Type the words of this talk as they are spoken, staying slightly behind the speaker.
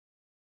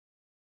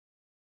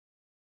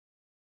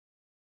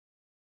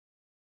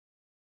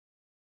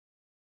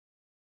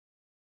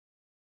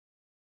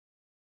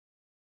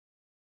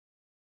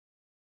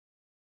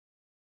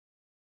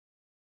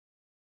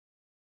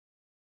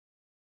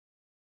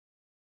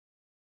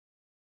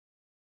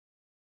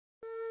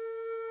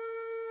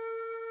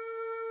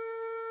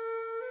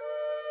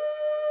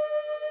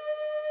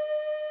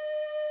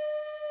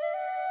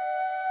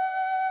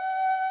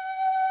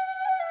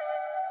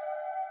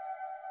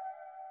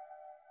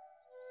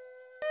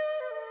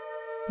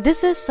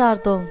This is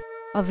Sardong,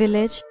 a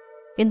village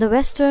in the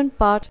western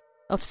part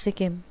of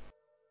Sikkim.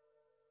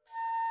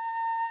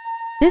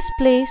 This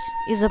place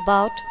is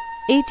about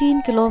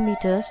 18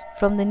 kilometers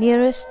from the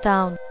nearest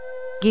town,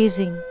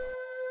 Grazing.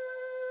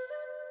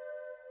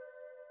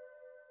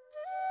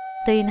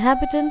 The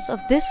inhabitants of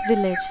this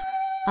village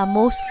are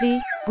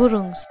mostly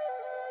durungs,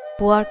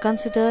 who are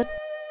considered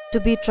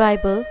to be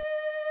tribal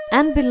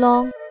and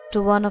belong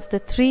to one of the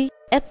three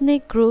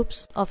ethnic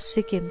groups of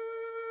Sikkim,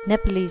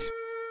 Nepalese.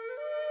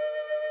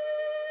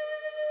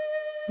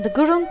 The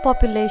durung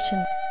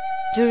population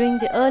during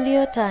the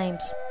earlier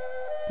times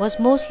was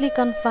mostly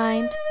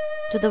confined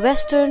to the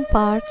western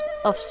part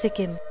of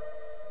Sikkim,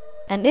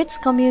 and its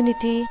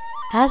community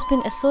has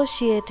been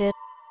associated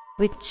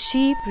with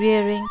sheep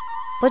rearing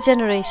for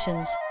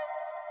generations.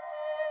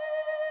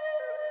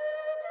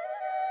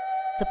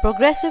 The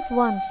progressive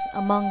ones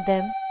among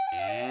them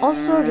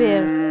also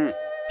rear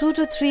 2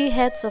 to 3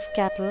 heads of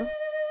cattle,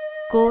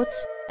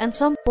 goats, and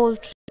some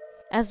poultry,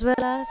 as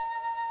well as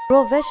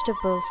grow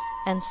vegetables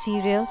and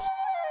cereals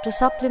to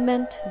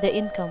supplement their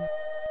income.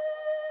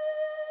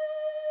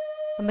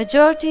 A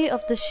majority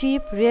of the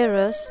sheep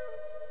rearers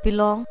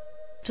belong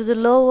to the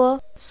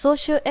lower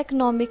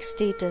socio-economic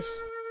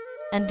status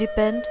and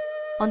depend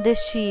on their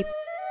sheep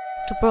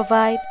to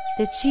provide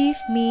their chief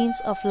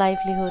means of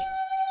livelihood.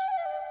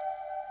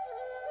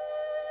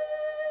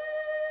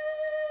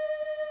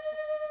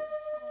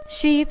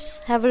 Sheep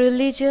have a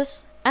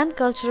religious and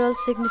cultural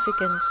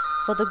significance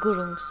for the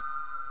durungs.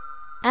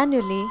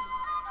 Annually,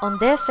 on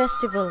their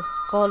festival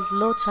called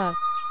Lochar,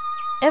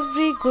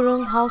 every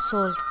durung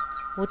household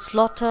would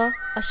slaughter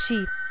a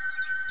sheep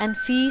and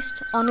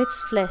feast on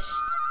its flesh.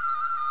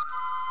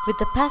 With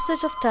the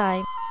passage of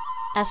time,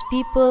 as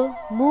people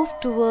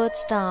moved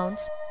towards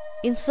towns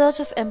in search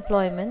of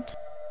employment,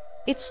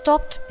 it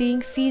stopped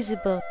being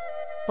feasible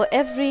for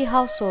every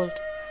household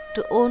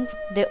to own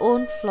their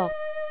own flock.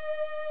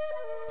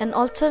 An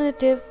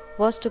alternative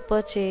was to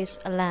purchase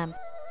a lamb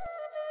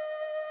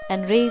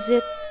and raise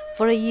it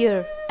for a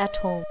year at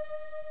home.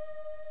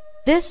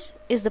 This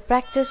is the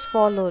practice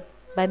followed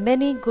by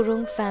many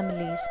durung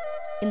families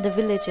in the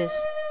villages,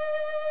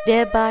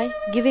 thereby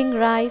giving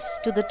rise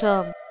to the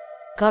term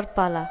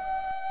Banpala.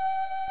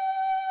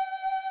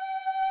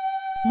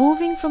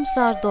 Moving from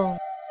Sardong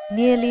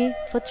nearly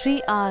for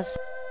 3 hours,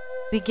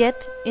 we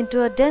get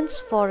into a dense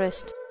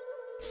forest,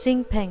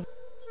 Singpeng,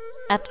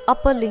 at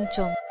Upper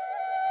Lingchong.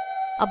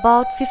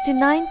 About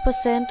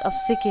 59% of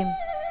Sikkim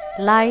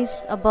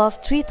lies above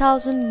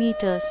 3,000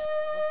 meters,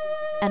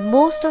 and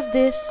most of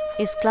this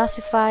is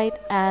classified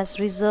as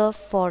reserve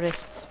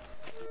forests.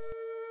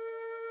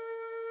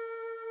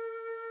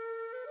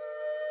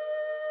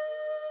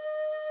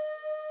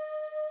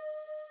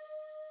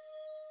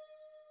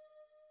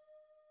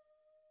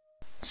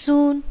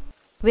 Soon,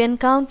 we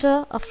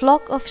encounter a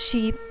flock of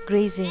sheep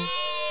grazing.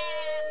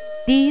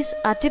 These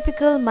are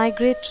typical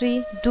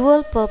migratory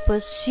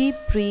dual-purpose sheep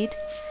breed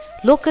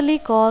locally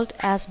called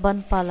as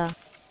Banpala.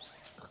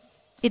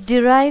 It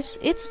derives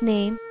its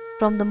name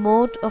from the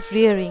mode of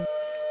rearing,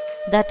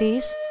 that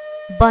is,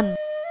 Ban,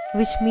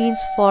 which means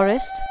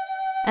forest,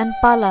 and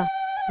Pala,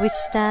 which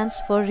stands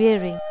for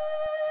rearing.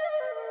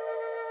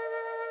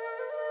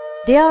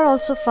 They are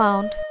also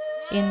found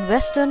in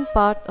western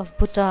part of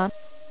Bhutan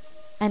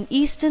and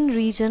eastern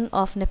region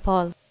of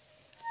Nepal.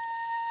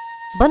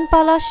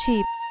 Banpala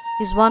sheep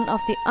is one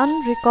of the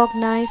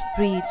unrecognized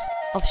breeds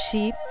of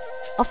sheep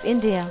of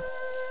India.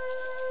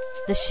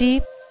 The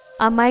sheep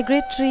are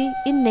migratory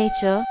in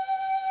nature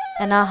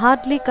and are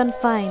hardly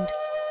confined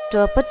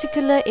to a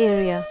particular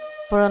area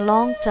for a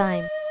long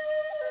time.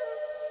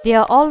 They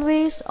are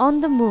always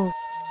on the move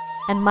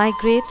and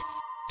migrate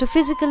to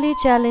physically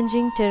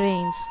challenging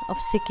terrains of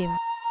Sikkim.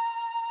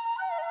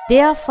 They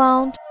are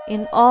found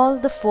in all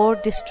the 4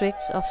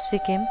 districts of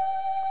Sikkim,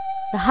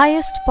 the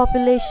highest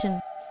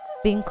population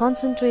being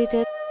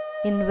concentrated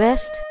in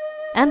West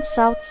and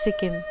South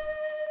Sikkim.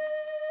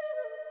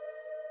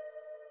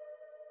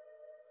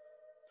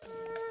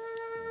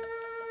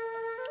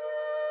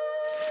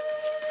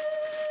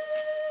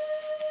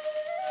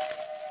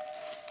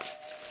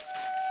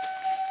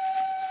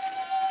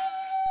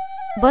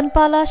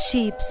 Banpala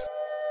sheep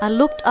are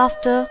looked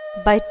after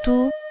by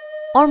 2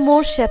 or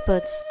more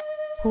shepherds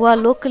who are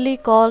locally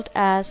called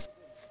as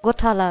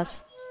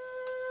Gotalas.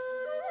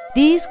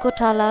 These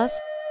Gotalas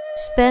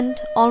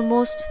spend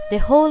almost their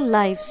whole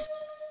lives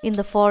in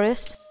the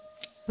forest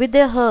with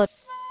their herd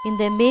in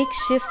their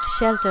makeshift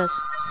shelters,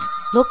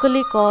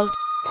 locally called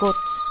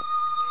goats.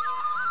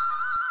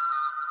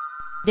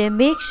 Their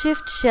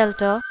makeshift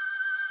shelter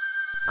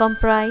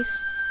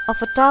comprise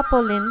of a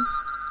tarpaulin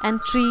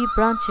and tree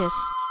branches.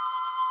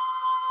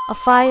 A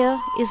fire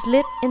is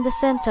lit in the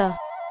center,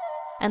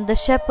 and the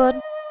shepherd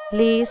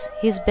lays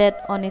his bed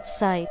on its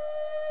side.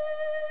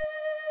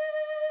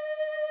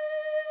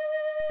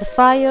 The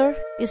fire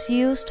is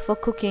used for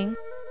cooking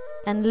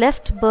and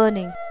left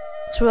burning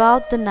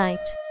throughout the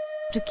night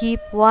to keep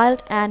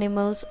wild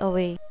animals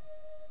away.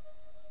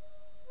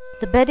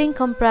 The bedding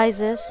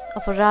comprises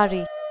of a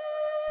rari,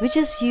 which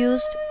is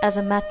used as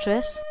a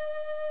mattress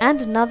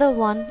and another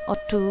one or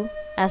two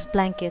as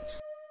blankets.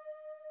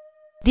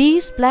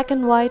 These black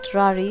and white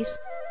raris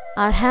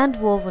are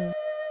hand-woven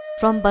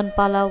from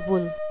Banpala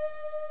wool.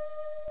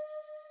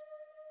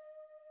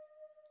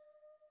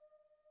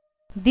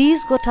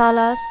 These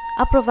gotalas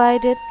are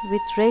provided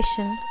with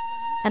ration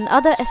and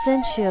other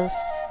essentials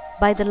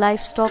by the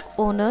livestock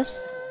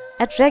owners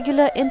at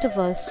regular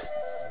intervals,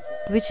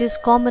 which is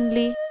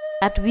commonly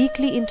at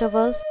weekly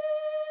intervals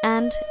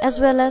and as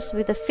well as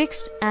with a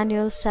fixed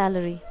annual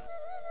salary.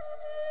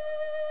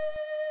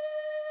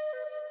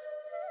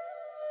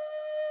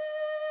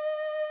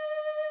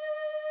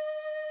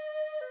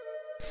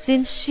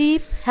 Since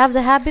sheep have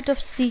the habit of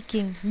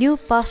seeking new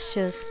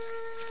pastures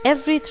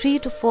every 3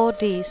 to 4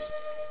 days,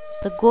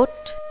 the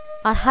goat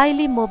are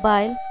highly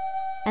mobile,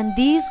 and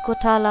these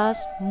gotalas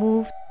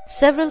move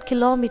several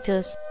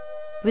kilometers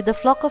with a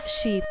flock of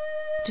sheep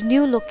to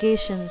new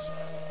locations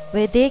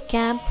where they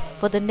camp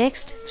for the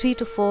next 3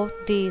 to 4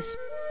 days.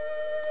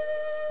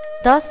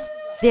 Thus,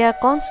 they are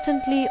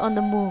constantly on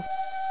the move,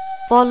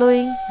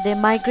 following their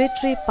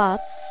migratory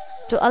path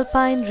to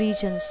alpine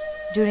regions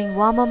during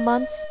warmer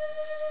months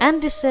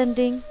and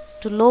descending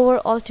to lower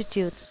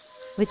altitudes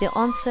with the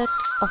onset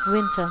of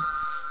winter.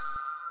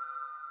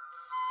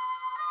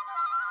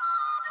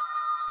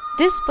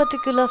 This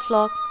particular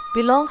flock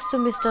belongs to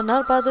Mr.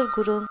 Narbadur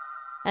Gurung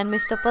and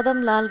Mr.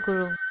 Padam Lal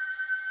Gurung.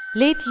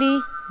 Lately,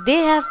 they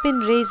have been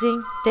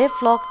raising their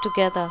flock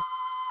together.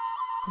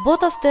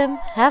 Both of them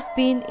have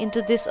been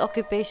into this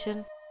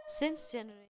occupation since January.